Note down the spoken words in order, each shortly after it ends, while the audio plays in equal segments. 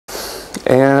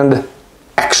and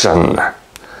action.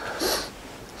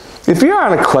 If you're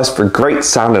on a quest for great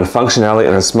sound and functionality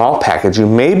in a small package, you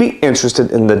may be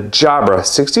interested in the Jabra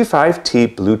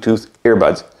 65T Bluetooth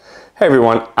earbuds. Hey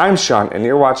everyone, I'm Sean and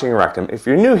you're watching Rectum. If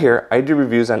you're new here, I do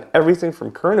reviews on everything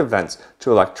from current events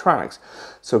to electronics.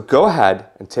 So go ahead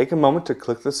and take a moment to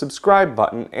click the subscribe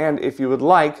button, and if you would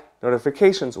like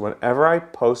notifications whenever I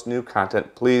post new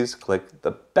content, please click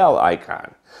the bell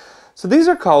icon. So these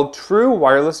are called true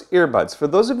wireless earbuds. For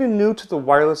those of you new to the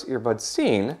wireless earbud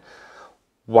scene,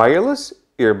 wireless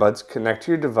earbuds connect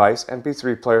to your device,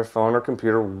 MP3 player, phone, or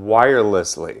computer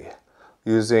wirelessly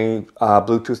using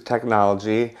Bluetooth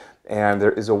technology, and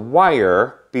there is a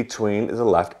wire between the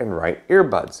left and right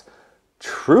earbuds.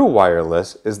 True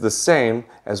wireless is the same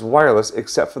as wireless,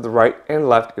 except for the right and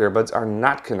left earbuds are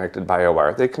not connected by a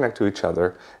wire. They connect to each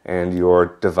other and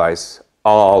your device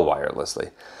all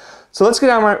wirelessly. So let's get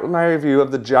on my review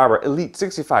of the Jabra Elite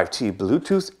 65T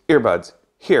Bluetooth earbuds.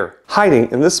 Here, hiding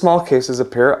in this small case is a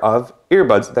pair of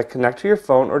earbuds that connect to your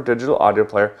phone or digital audio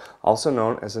player, also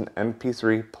known as an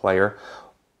MP3 player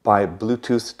by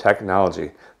Bluetooth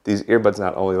technology. These earbuds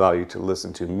not only allow you to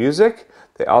listen to music,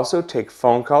 they also take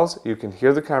phone calls. You can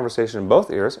hear the conversation in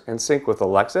both ears and sync with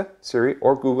Alexa, Siri,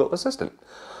 or Google Assistant.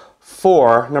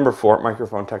 Number 4,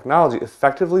 microphone technology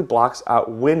effectively blocks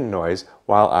out wind noise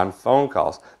while on phone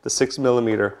calls. The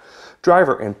 6mm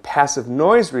driver and passive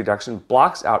noise reduction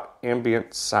blocks out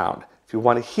ambient sound. If you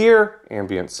want to hear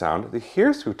ambient sound, the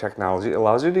hear-through technology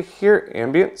allows you to hear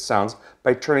ambient sounds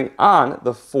by turning on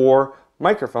the 4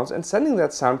 microphones and sending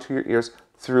that sound to your ears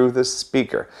through the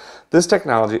speaker. This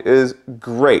technology is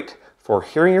great for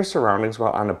hearing your surroundings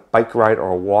while on a bike ride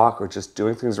or a walk or just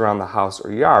doing things around the house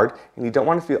or yard, and you don't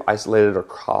want to feel isolated or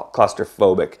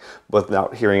claustrophobic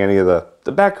without hearing any of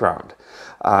the background.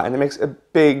 And it makes a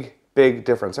big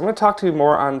difference. I'm going to talk to you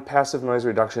more on passive noise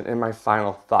reduction in my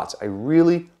final thoughts. I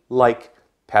really like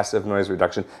passive noise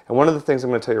reduction, and one of the things I'm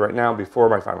going to tell you right now before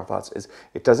my final thoughts is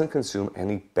it doesn't consume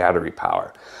any battery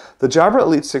power. The Jabra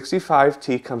Elite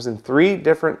 65T comes with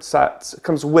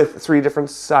 3 different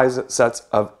size sets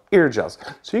of ear gels,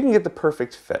 so you can get the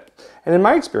perfect fit. And in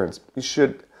my experience, you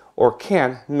should or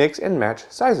can mix and match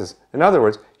sizes. In other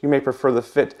words, you may prefer the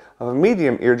fit of a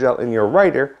medium ear gel in your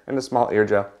right ear and a small ear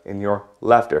gel in your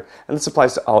left ear. And this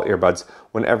applies to all earbuds.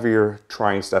 Whenever you're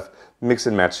trying stuff, mix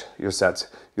and match your sets.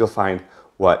 You'll find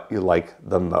what you like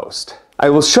the most.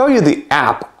 I will show you the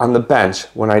app on the bench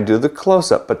when I do the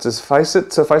close-up, but suffice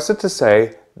it to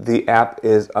say, the app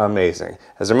is amazing.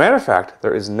 As a matter of fact,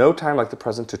 there is no time like the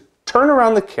present to turn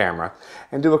around the camera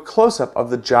and do a close-up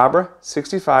of the Jabra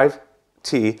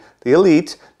 65T, the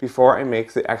Elite, before I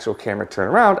make the actual camera turn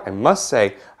around. I must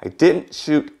say, I didn't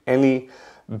shoot any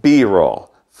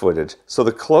B-roll footage. So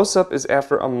the close-up is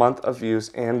after a month of use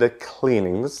and a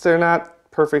cleaning. They're not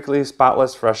perfectly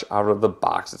spotless, fresh out of the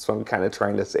box. That's what I'm kind of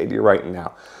trying to say to you right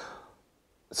now.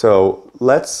 So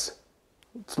let's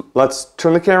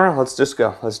turn the camera. Let's just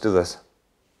go. Let's do this.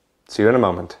 See you in a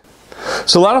moment.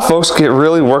 So a lot of folks get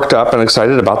really worked up and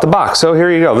excited about the box. So here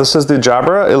you go. This is the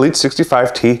Jabra Elite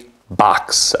 65T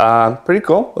box. Pretty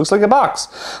cool. Looks like a box.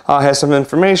 Has some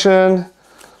information,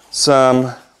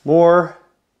 some more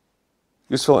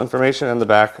useful information in the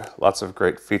back. Lots of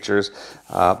great features.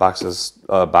 Box is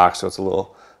a box, so it's a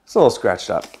little scratched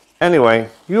up. Anyway,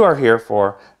 you are here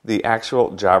for the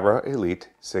actual Jabra Elite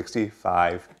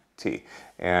 65T,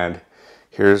 and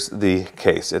here's the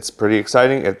case. It's pretty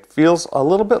exciting. It feels a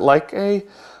little bit like a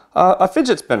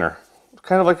fidget spinner,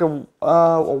 kind of like a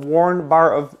worn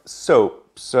bar of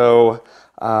soap. So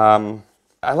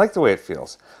I like the way it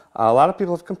feels. A lot of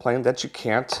people have complained that you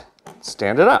can't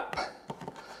stand it up.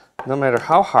 No matter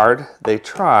how hard they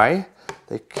try,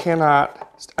 they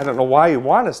cannot. I don't know why you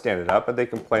want to stand it up, but they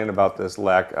complain about this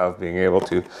lack of being able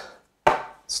to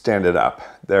stand it up.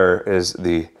 There is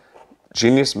the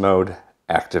Genius Mode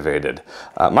activated.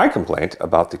 My complaint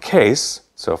about the case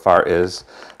so far is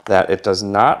that it does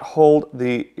not hold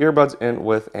the earbuds in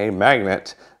with a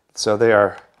magnet, so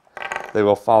they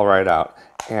will fall right out.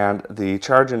 And the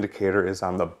charge indicator is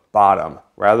on the bottom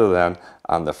rather than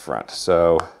on the front.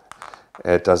 So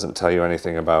it doesn't tell you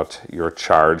anything about your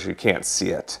charge. You can't see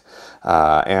it.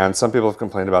 And some people have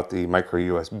complained about the micro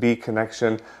USB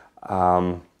connection.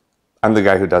 I'm the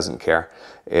guy who doesn't care.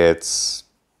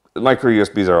 Micro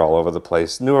USBs are all over the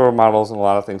place. Newer models and a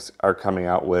lot of things are coming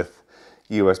out with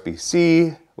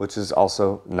USB-C, which is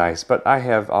also nice. But I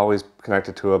have always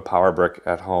connected to a power brick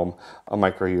at home, a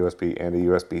micro USB and a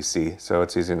USB-C, so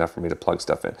it's easy enough for me to plug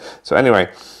stuff in. So anyway,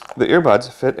 the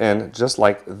earbuds fit in just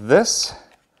like this.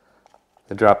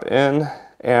 They drop in,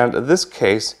 and this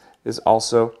case is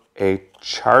also a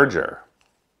charger.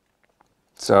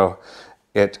 So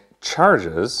it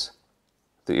charges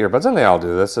the earbuds, and they all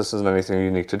do this. This isn't anything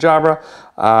unique to Jabra.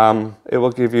 It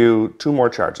will give you 2 more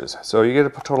charges. So you get a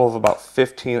total of about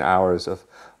 15 hours of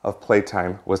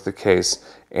playtime with the case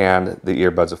and the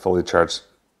earbuds, a fully charged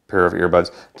pair of earbuds.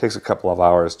 It takes a couple of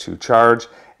hours to charge,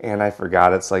 and I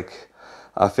forgot, it's like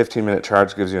a 15-minute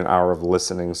charge gives you an hour of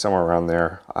listening, somewhere around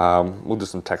there. We'll do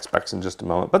some tech specs in just a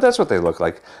moment, but that's what they look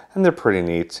like, and they're pretty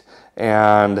neat.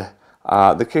 And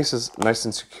the case is nice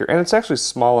and secure, and it's actually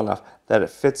small enough that it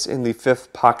fits in the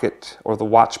 5th pocket or the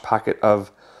watch pocket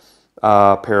of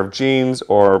a pair of jeans,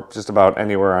 or just about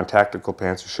anywhere on tactical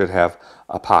pants you should have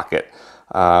a pocket.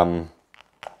 I'll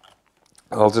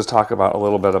just talk about a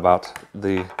little bit about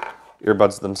the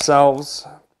earbuds themselves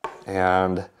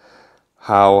and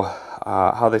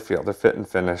how they feel, their fit and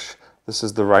finish. This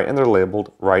is the right, and they're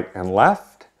labeled right and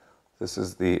left. This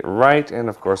is the right, and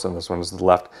of course on this one is the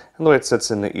left. And the way it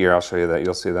sits in the ear, I'll show you that.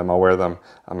 You'll see them. I'll wear them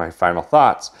on my final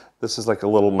thoughts. This is like a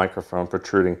little microphone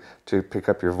protruding to pick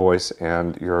up your voice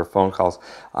and your phone calls.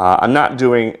 I'm not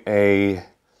doing a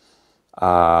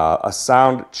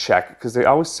sound check because they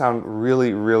always sound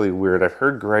really, really weird. I've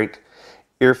heard great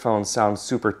earphones sound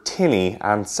super tinny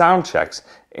on sound checks,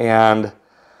 and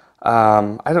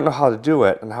I don't know how to do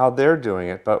it and how they're doing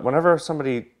it, but whenever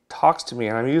somebody talks to me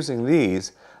and I'm using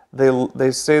these,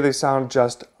 they say they sound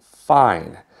just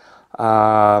fine. They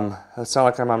sound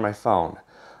like I'm on my phone.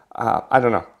 I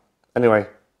don't know. Anyway,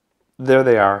 there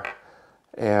they are,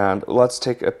 and let's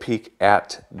take a peek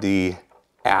at the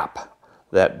app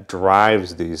that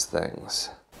drives these things.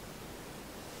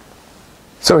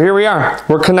 So here we are,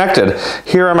 we're connected.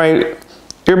 Here are my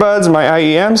earbuds, my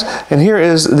IEMs, and here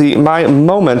is the My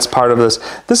Moments part of this.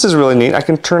 This is really neat. I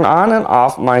can turn on and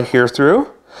off my hear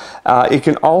through. It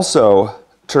can also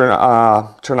turn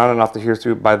on and off the hear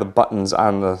through by the buttons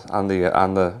on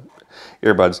the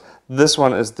earbuds. This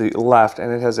one is the left,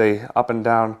 and it has a up and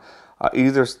down.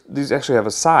 These actually have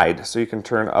a side, so you can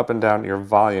turn up and down your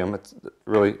volume. It's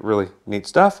really, really neat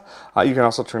stuff. You can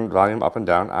also turn the volume up and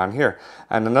down on here.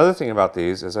 And another thing about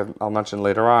these, as I'll mention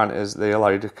later on, is they allow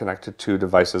you to connect to 2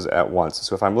 devices at once.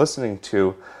 So if I'm listening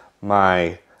to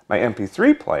my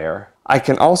MP3 player, I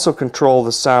can also control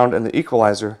the sound and the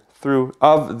equalizer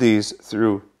of these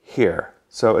through here.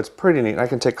 So it's pretty neat. I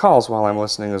can take calls while I'm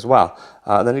listening as well.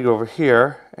 Then you go over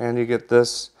here and you get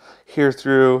this hear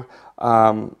through,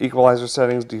 equalizer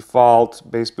settings, default,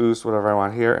 bass boost, whatever I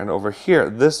want here. And over here,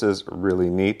 this is really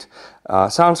neat,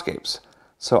 soundscapes.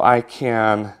 So I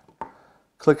can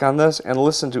click on this and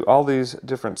listen to all these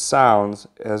different sounds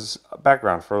as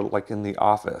background for like in the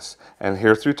office. And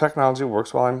hear through technology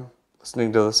works while I'm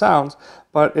listening to the sounds,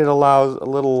 but it allows a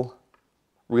little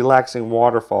relaxing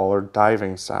waterfall or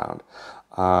diving sound.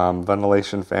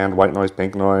 Ventilation fan, white noise,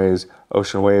 pink noise,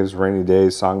 ocean waves, rainy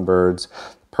days, songbirds.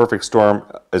 Perfect Storm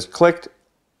is clicked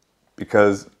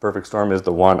because Perfect Storm is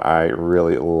the one I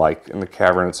really like. In the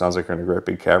cavern, it sounds like you're in a great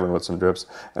big cavern with some drips,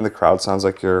 and the crowd sounds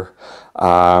like you're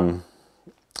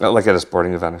like at a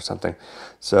sporting event or something.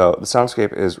 So the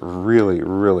soundscape is really,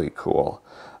 really cool.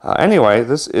 Anyway,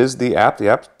 this is the app. The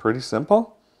app's pretty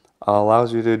simple.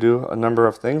 Allows you to do a number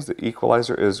of things. The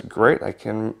equalizer is great. I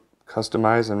can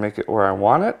customize and make it where I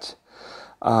want it.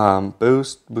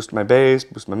 Boost my bass,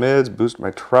 boost my mids, boost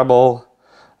my treble.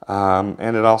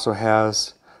 And it also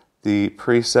has the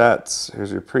presets.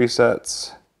 Here's your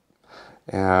presets.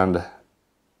 And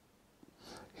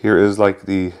here is like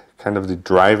the kind of the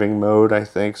driving mode, I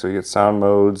think. So you get sound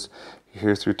modes, you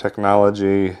hear through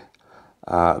technology.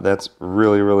 That's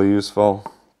really, really useful.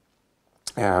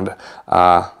 And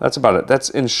that's about it. That's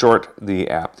in short the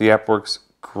app. The app works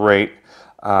great.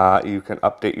 You can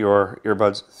update your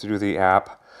earbuds through the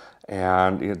app,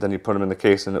 and then you put them in the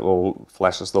case and it will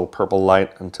flash this little purple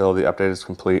light until the update is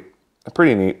complete.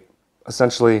 Pretty neat.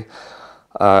 Essentially,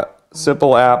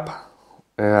 simple app,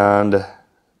 and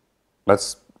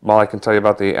that's all I can tell you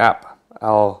about the app.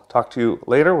 I'll talk to you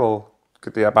later. We'll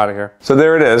get the app out of here. So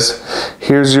there it is.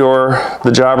 Here's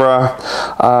the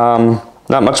Jabra.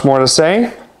 Not much more to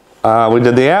say. We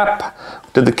did the app,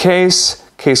 did the case.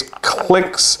 Case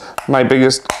clicks. My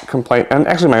biggest complaint, and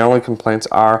actually my only complaints,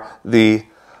 are the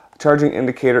charging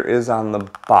indicator is on the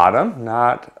bottom.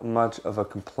 Not much of a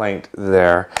complaint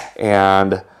there,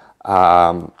 and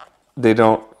they're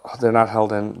not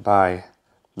held in by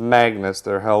magnets.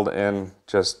 They're held in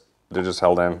they're just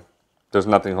held in. There's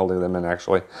nothing holding them in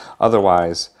actually.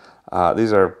 Otherwise,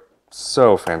 these are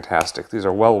so fantastic. These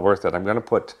are well worth it. I'm going to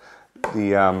put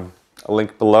the a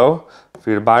link below for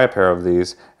you to buy a pair of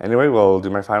these. Anyway, we'll do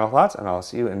my final thoughts, and I'll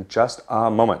see you in just a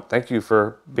moment. Thank you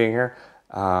for being here.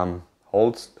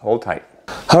 Hold tight.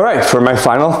 All right, for my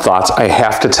final thoughts, I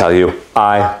have to tell you,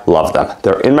 I love them.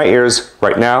 They're in my ears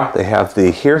right now. They have the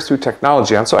hear through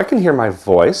technology on, so I can hear my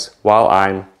voice while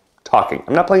I'm talking.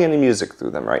 I'm not playing any music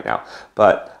through them right now,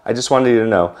 but I just wanted you to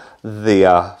know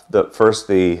the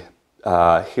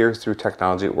hear through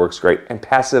technology works great, and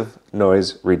passive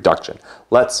noise reduction.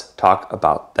 Let's talk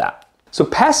about that. So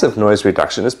passive noise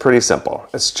reduction is pretty simple.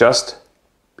 It's just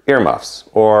earmuffs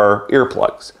or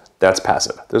earplugs. That's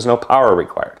passive. There's no power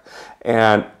required.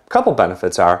 And a couple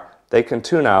benefits are they can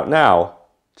tune out now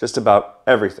just about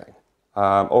everything,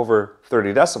 over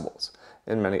 30 decibels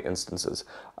in many instances.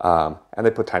 And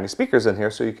they put tiny speakers in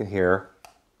here so you can hear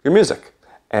your music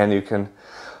and you can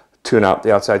tune out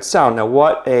the outside sound. Now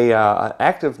what an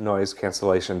active noise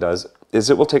cancellation does is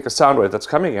it will take a sound wave that's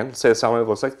coming in, say the sound wave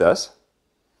looks like this,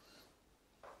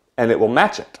 and it will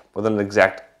match it with an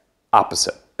exact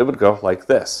opposite. It would go like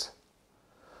this.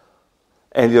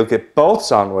 And you'll get both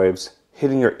sound waves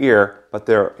hitting your ear, but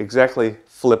they're exactly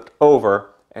flipped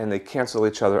over and they cancel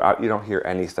each other out. You don't hear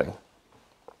anything.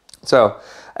 So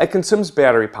it consumes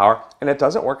battery power, and it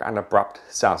doesn't work on abrupt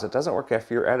sounds. It doesn't work if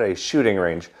you're at a shooting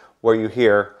range where you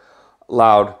hear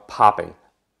loud popping.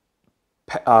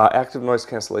 Active noise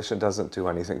cancellation doesn't do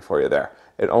anything for you there.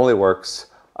 It only works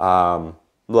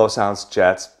low sounds,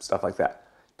 jets, stuff like that.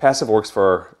 Passive works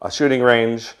for a shooting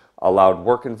range, loud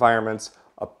work environments,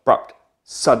 abrupt,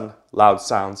 sudden, loud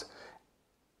sounds,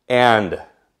 and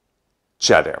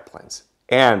jet airplanes,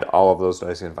 and all of those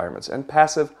noisy environments. And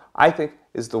passive, I think,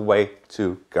 is the way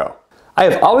to go. I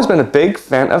have always been a big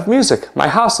fan of music. My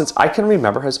house, since I can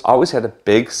remember, has always had a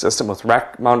big system with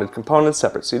rack-mounted components,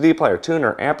 separate CD player,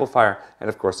 tuner, amplifier, and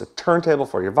of course a turntable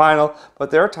for your vinyl.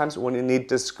 But there are times when you need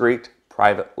discrete,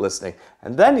 private listening.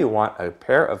 And then you want a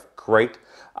pair of great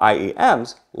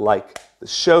IEMs like the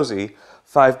Shozy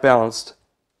 5-balanced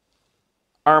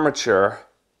armature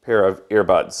pair of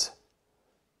earbuds.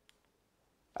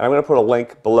 And I'm going to put a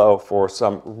link below for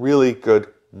some really good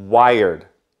wired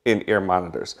in-ear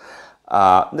monitors.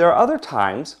 There are other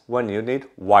times when you need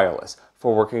wireless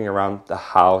for working around the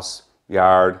house,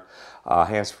 yard,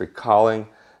 hands-free calling,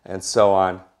 and so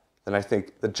on. Then I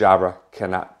think the Jabra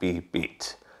cannot be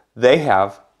beat. They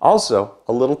have also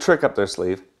a little trick up their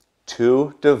sleeve: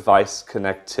 2-device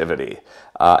connectivity.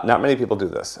 Not many people do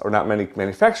this, or not many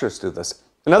manufacturers do this.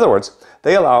 In other words,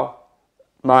 they allow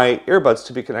my earbuds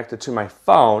to be connected to my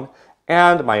phone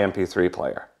and my MP3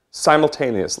 player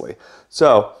simultaneously.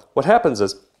 So what happens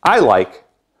is I like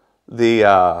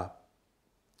the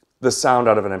sound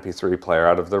out of an MP3 player,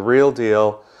 out of the real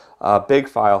deal, big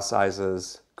file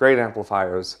sizes, great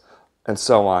amplifiers, and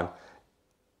so on.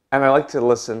 And I like to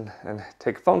listen and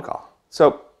take a phone call.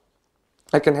 So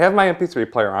I can have my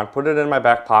MP3 player on, put it in my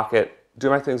back pocket, do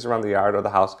my things around the yard or the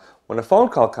house. When a phone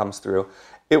call comes through,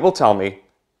 it will tell me,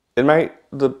 in the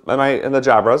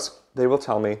Jabras, they will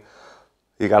tell me,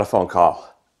 you got a phone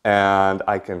call. And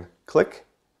I can click,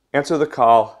 answer the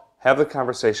call, have the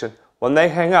conversation. When they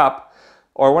hang up,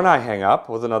 or when I hang up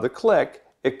with another click,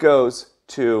 it goes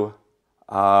to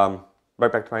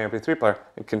right back to my MP3 player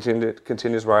and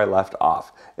continues where I left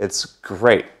off. It's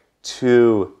great.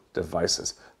 2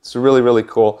 devices. It's really, really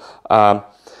cool.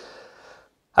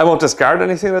 I won't discard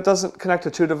anything that doesn't connect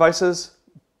to 2 devices,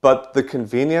 but the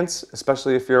convenience,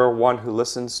 especially if you're one who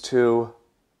listens to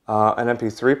an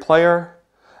MP3 player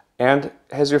and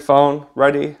has your phone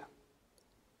ready,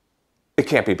 it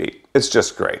can't be beat. It's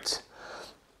just great.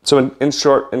 So in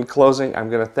short, in closing, I'm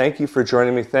going to thank you for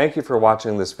joining me. Thank you for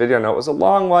watching this video. I know it was a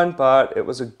long one, but it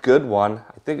was a good one.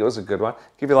 I think it was a good one.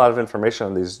 Give you a lot of information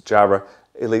on these Jabra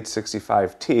Elite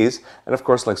 65Ts, and of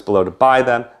course links below to buy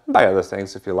them and buy other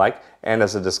things if you like. And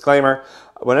as a disclaimer,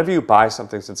 whenever you buy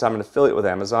something, since I'm an affiliate with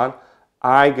Amazon,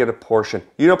 I get a portion.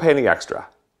 You don't pay any extra.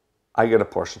 I get a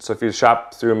portion. So if you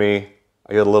shop through me,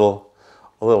 I get a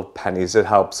little pennies. It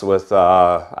helps with,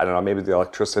 I don't know, maybe the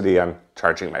electricity on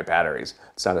charging my batteries.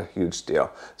 It's not a huge deal.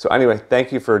 So anyway,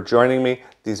 thank you for joining me.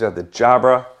 These are the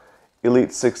Jabra Elite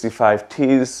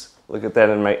 65Ts. Look at that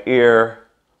in my ear,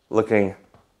 looking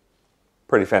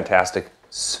pretty fantastic,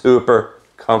 super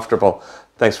comfortable.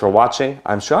 Thanks for watching.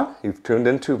 I'm Sean. You've tuned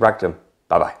into Rectum.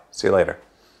 Bye-bye. See you later.